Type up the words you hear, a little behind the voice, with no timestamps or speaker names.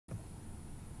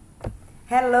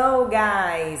Hello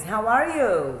guys, how are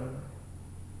you?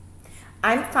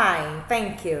 I'm fine,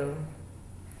 thank you.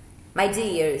 My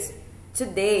dears,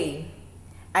 today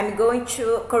I'm going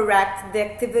to correct the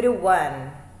activity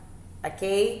 1.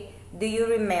 Okay? Do you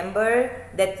remember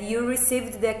that you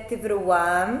received the activity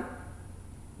 1?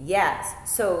 Yes,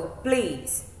 so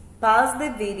please pause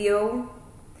the video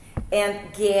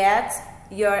and get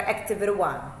your activity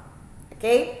 1.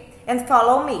 Okay? And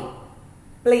follow me,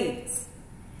 please.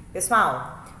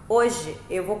 Pessoal, hoje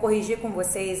eu vou corrigir com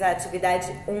vocês a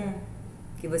atividade 1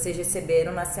 que vocês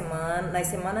receberam nas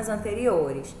semanas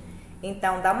anteriores.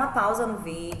 Então, dá uma pausa no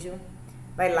vídeo,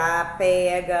 vai lá,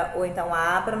 pega, ou então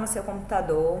abra no seu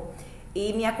computador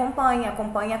e me acompanhe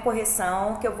a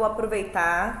correção que eu vou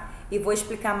aproveitar e vou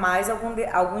explicar mais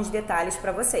alguns detalhes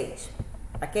para vocês.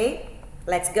 Ok?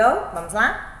 Let's go? Vamos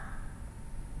lá?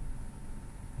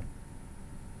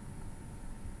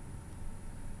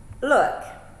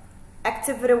 Look.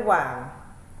 Activity 1.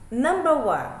 Number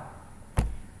 1.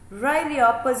 Write the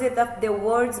opposite of the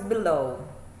words below.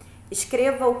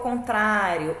 Escreva o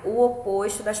contrário, o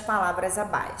oposto das palavras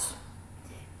abaixo.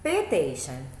 Pay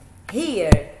attention.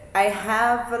 Here I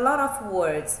have a lot of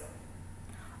words.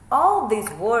 All these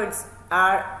words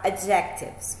are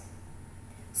adjectives.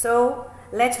 So,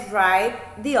 let's write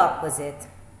the opposite.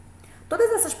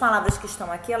 Todas essas palavras que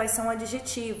estão aqui, elas são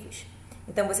adjetivos.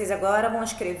 Então, vocês agora vão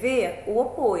escrever o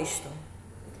oposto.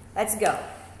 Let's go.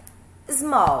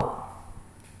 Small.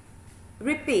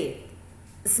 Repeat.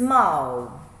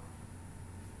 Small.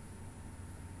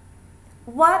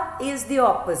 What is the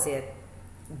opposite?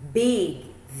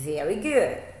 Big. Very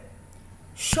good.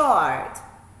 Short.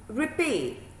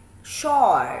 Repeat.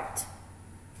 Short.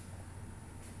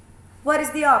 What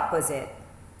is the opposite?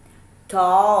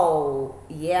 Tall.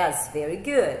 Yes, very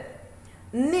good.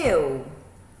 New.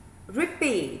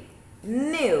 Repeat.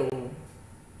 New.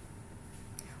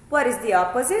 What is the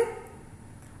opposite?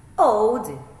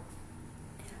 Old.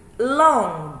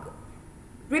 Long.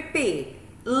 Repeat.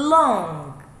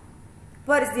 Long.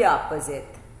 What is the opposite?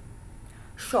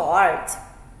 Short.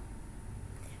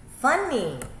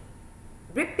 Funny.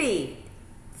 Repeat.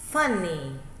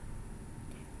 Funny.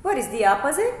 What is the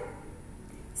opposite?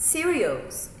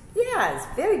 Serious. Yes,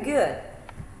 very good.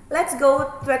 Let's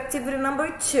go to activity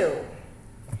number 2.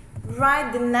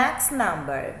 Write the next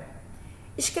number.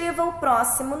 Escreva o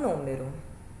próximo número.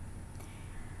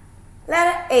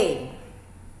 Letter A.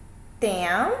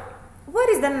 10. What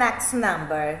is the next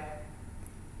number?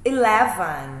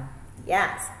 11.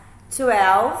 Yes.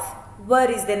 12. What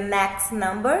is the next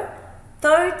number?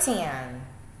 13.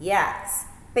 Yes.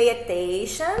 Pay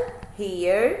attention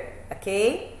here,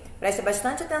 ok? Preste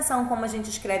bastante atenção como a gente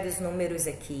escreve os números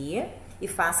aqui e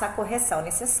faça a correção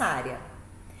necessária.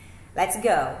 Let's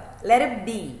go. Letter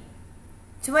B.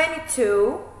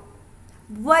 22.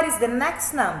 What is the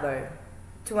next number?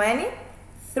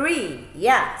 23.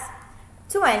 Yes.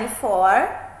 24.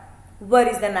 What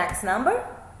is the next number?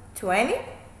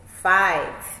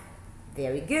 25.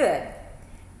 Very good.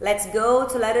 Let's go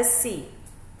to letter C.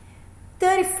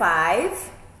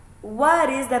 35. What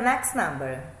is the next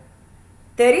number?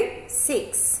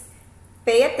 36.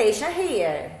 Pay attention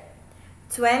here.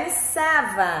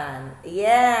 27.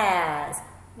 Yes.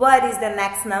 What is the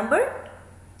next number?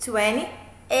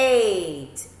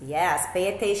 28. Yes,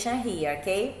 pay attention here,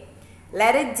 okay?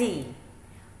 Letter D.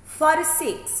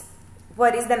 46.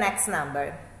 What is the next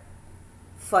number?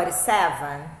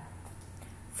 47.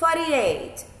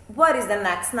 48. What is the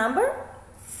next number?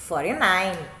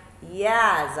 49.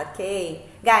 Yes, okay.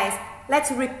 Guys,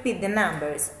 let's repeat the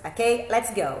numbers, okay?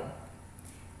 Let's go.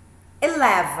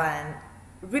 11.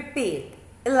 Repeat.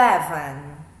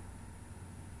 11.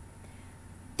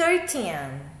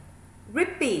 13.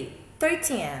 Repeat.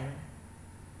 13.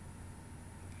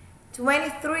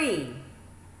 23.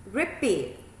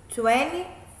 Repeat.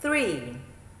 23.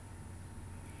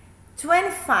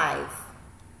 25.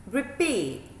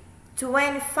 Repeat.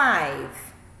 25.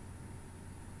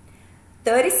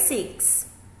 36.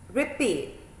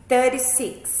 Repeat.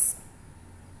 36.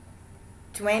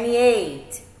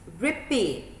 28.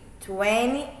 Repeat.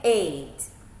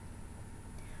 28.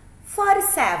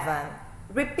 47.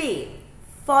 Repeat.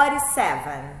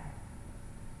 47.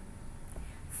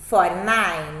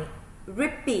 49.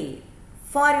 Repeat.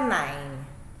 49.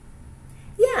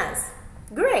 Yes,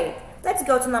 great. Let's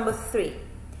go to number 3.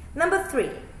 Number 3.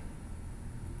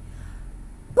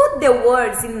 Put the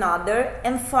words in order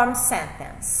and form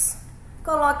sentence.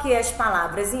 Coloque as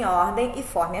palavras em ordem e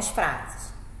forme as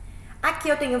frases. Aqui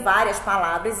eu tenho várias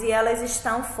palavras e elas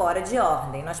estão fora de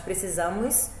ordem. Nós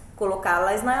precisamos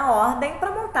colocá-las na ordem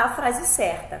para montar a frase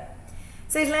certa.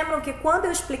 Vocês lembram que quando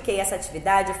eu expliquei essa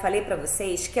atividade, eu falei para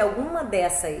vocês que alguma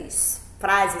dessas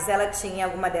frases,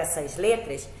 alguma dessas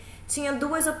letras, tinha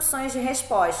duas opções de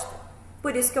resposta.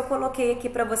 Por isso que eu coloquei aqui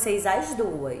para vocês as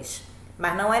duas.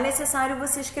 Mas não é necessário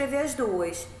você escrever as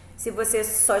duas. Se você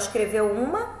só escreveu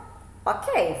uma,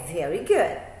 ok, very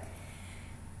good.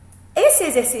 Esse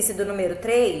exercício do número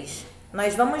 3,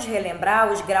 nós vamos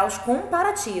relembrar os graus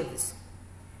comparativos.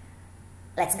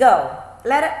 Let's go.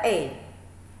 Letter A.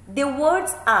 The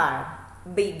words are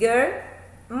bigger,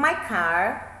 my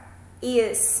car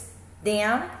is,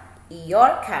 than,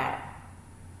 your car.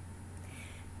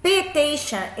 Pay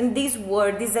attention in this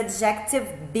word, this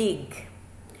adjective big.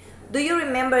 Do you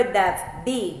remember that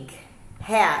big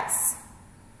has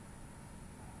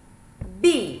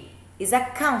B is a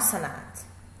consonant,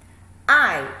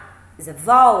 I is a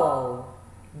vowel,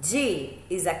 G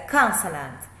is a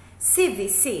consonant,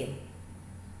 CVC.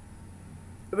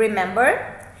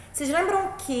 Remember? Vocês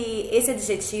lembram que esse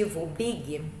adjetivo,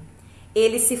 big,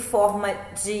 ele se forma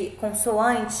de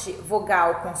consoante,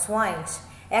 vogal, consoante?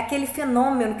 É aquele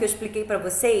fenômeno que eu expliquei para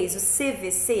vocês, o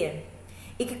CVC.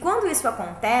 E que quando isso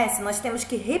acontece, nós temos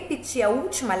que repetir a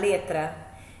última letra.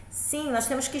 Sim, nós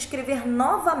temos que escrever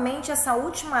novamente essa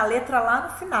última letra lá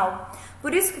no final.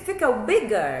 Por isso que fica o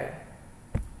bigger.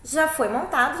 Já foi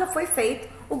montado, já foi feito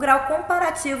o grau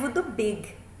comparativo do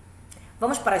big.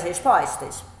 Vamos para as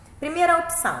respostas? Primeira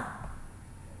opção.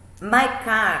 My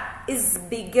car is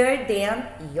bigger than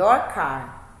your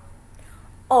car.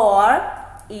 Or,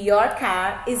 your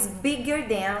car is bigger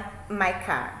than my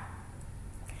car.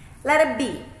 Letter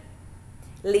B.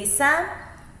 Lisa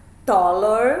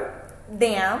taller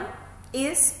than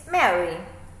is Mary.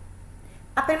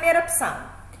 A primeira opção.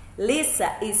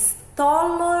 Lisa is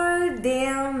taller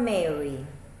than Mary.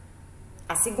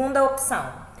 A segunda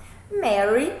opção.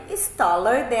 Mary is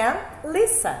taller than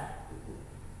Lisa.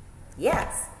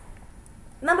 Yes.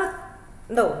 Number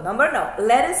no.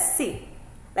 Letter C.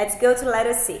 Let's go to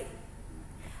letter C.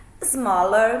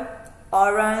 Smaller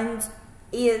orange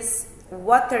is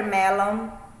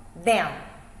watermelon than.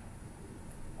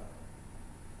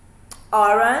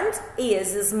 Orange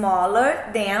is smaller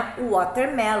than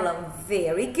watermelon.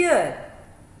 Very good.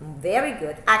 Very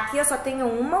good. Aqui eu só tenho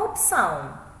uma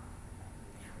opção.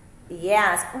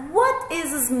 Yes. What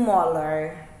is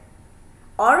smaller?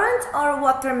 Orange or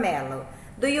watermelon?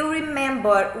 Do you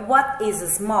remember what is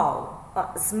small?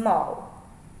 Small.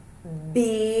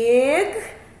 Big,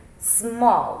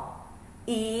 small.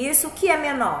 E isso que é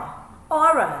menor?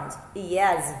 Orange.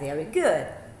 Yes, very good.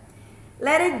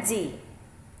 Letter D.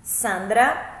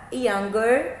 Sandra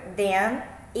younger than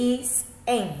is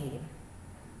Henry.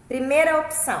 Primeira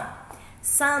opção.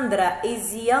 Sandra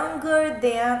is younger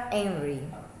than Henry.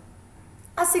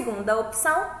 A segunda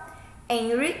opção.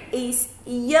 Henry is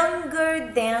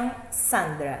younger than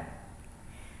Sandra.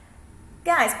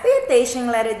 Guys, pay attention,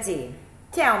 letter D.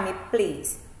 Tell me,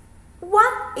 please,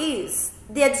 what is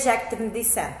the adjective in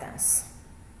this sentence?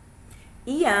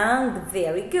 Young,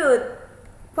 very good.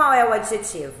 Qual é o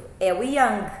adjetivo? É o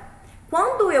young.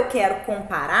 Quando eu quero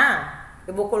comparar,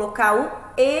 eu vou colocar o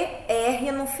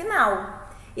ER no final.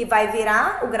 E vai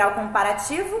virar o grau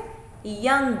comparativo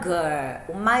younger,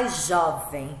 o mais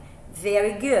jovem.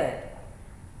 Very good.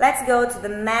 Let's go to the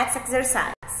next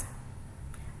exercise.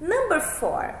 Number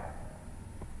 4.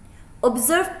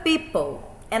 Observe people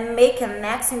and make an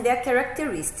X in their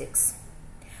characteristics.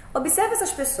 Observe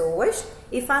essas pessoas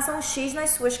e faça um X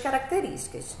nas suas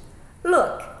características.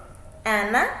 Look,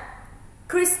 Anna,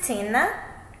 Christina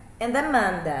and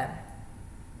Amanda.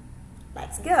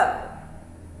 Let's go.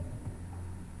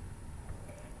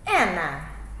 Anna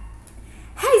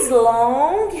has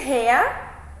long hair.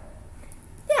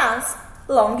 Yes,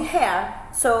 long hair.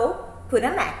 So put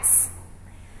an X.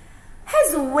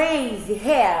 Has wavy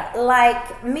hair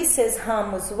like Mrs.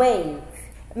 Ramos wave.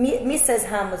 Mrs.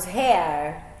 Ramos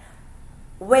hair.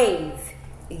 Wave.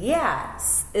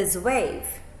 Yes, is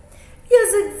wave.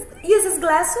 Uses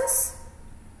glasses?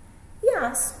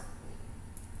 Yes.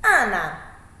 Anna.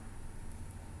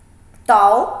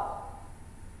 Tall?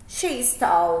 She's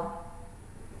tall.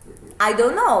 I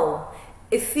don't know.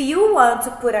 If you want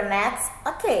to put an X,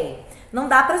 ok. Não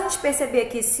dá pra gente perceber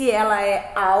aqui se ela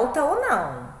é alta ou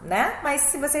não, né? Mas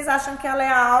se vocês acham que ela é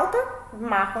alta,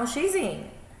 marca um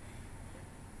xizinho.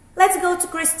 Let's go to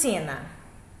Christina.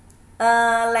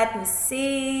 Let me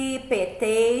see. Pay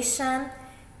attention.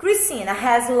 Christina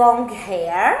has long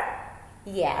hair.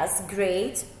 Yes,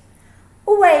 great.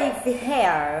 Wavy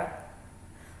hair.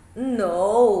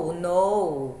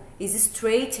 No. Is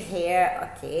straight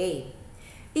hair. Okay.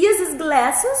 Uses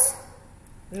glasses?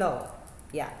 No.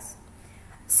 Yes.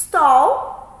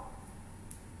 Tall?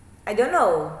 I don't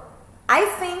know. I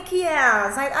think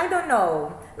yes. I don't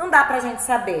know. Não dá pra gente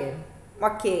saber.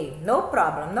 Ok, no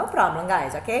problem,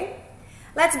 guys, ok?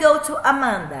 Let's go to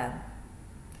Amanda.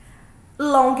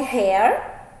 Long hair,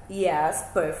 yes,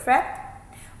 perfect.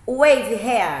 Wavy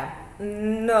hair,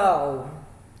 no.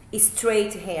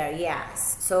 Straight hair,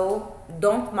 yes, so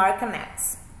don't mark an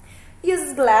X.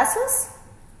 Uses glasses?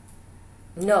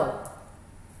 No.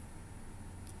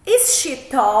 Is she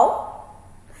tall?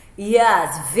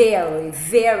 Yes,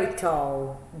 very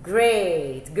tall.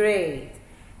 Great.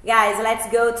 Guys, let's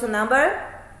go to number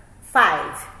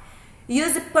 5.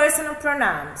 Use personal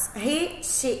pronouns. He,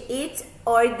 she, it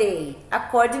or they,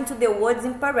 according to the words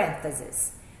in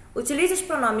parentheses. Utilize os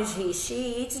pronomes he, she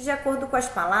e it de acordo com as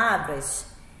palavras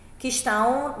que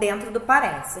estão dentro do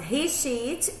parênteses. He,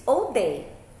 she, it ou they.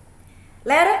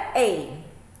 Letter A.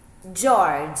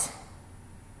 George.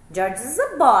 George is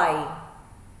a boy.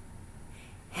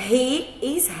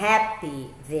 He is happy.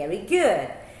 Very good.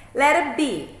 Letter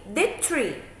B. The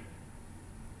tree.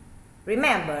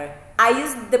 Remember, I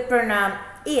use the pronoun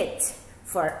it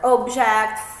for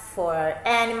object, for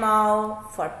animal,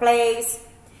 for place.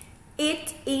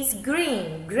 It is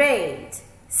green. Great.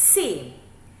 C.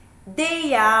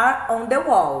 They are on the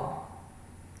wall.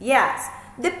 Yes,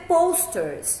 the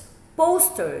posters.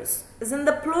 Posters is in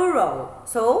the plural,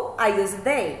 so I use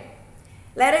they.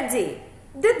 Letter D.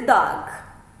 The dog.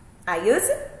 I use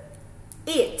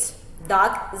it.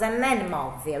 Dog is an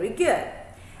animal. Very good.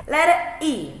 Letter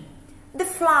E. The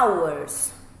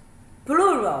flowers.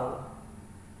 Plural.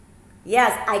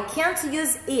 Yes, I can't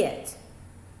use it.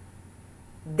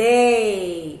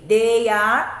 They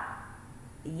are.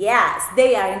 Yes,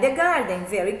 they are in the garden.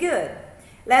 Very good.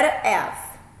 Letter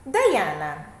F.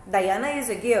 Diana. Diana is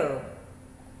a girl.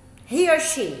 He or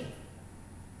she.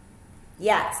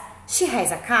 Yes, she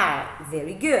has a car.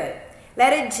 Very good.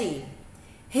 Letter G.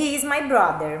 He is my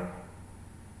brother.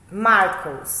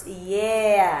 Marcos.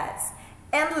 Yes.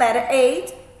 And letter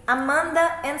H.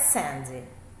 Amanda and Sandy.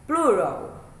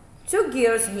 Plural. 2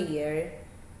 girls here.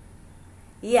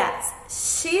 Yes.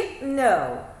 She,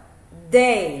 no.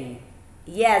 They.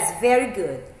 Yes, very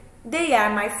good. They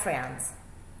are my friends.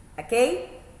 Okay?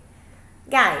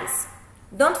 Guys,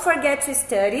 don't forget to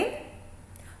study,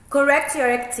 correct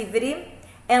your activity,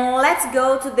 and let's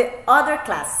go to the other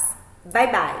class.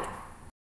 Bye-bye.